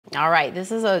All right,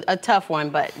 this is a tough one,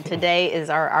 but today is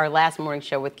our last morning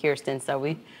show with Kirstin, so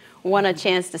we want a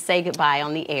chance to say goodbye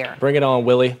on the air. Bring it on,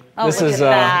 Willie. Oh, this is we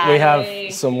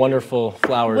have some wonderful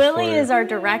flowers. Willie for you. is our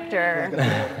director.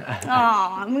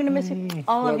 Oh, I'm gonna miss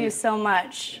all of you so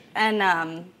much. And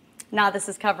now this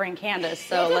is covering Candace,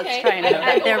 so let's try and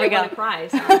there we go.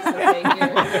 This is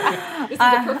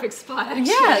the perfect spot. Actually.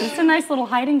 Yeah, it's a nice little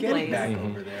hiding place. Back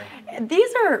over there.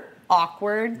 These are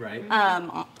awkward.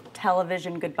 Right.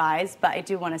 Television goodbyes, but I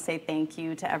do want to say thank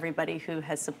you to everybody who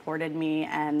has supported me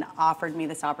and offered me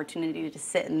this opportunity to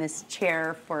sit in this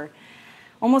chair for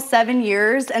almost 7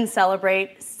 years and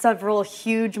celebrate several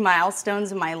huge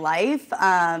milestones in my life.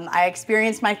 I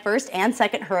experienced my first and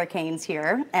second hurricanes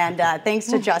here, and thanks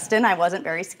to Justin, I wasn't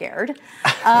very scared.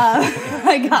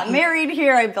 I got married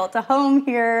here, I built a home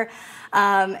here,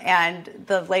 and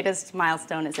the latest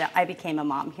milestone is that I became a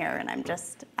mom here, and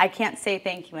I can't say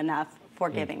thank you enough for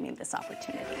giving me this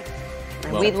opportunity.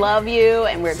 We love you,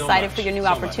 and we're excited for your new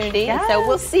opportunity. Yes. So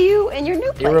we'll see you in your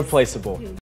new place. Irreplaceable.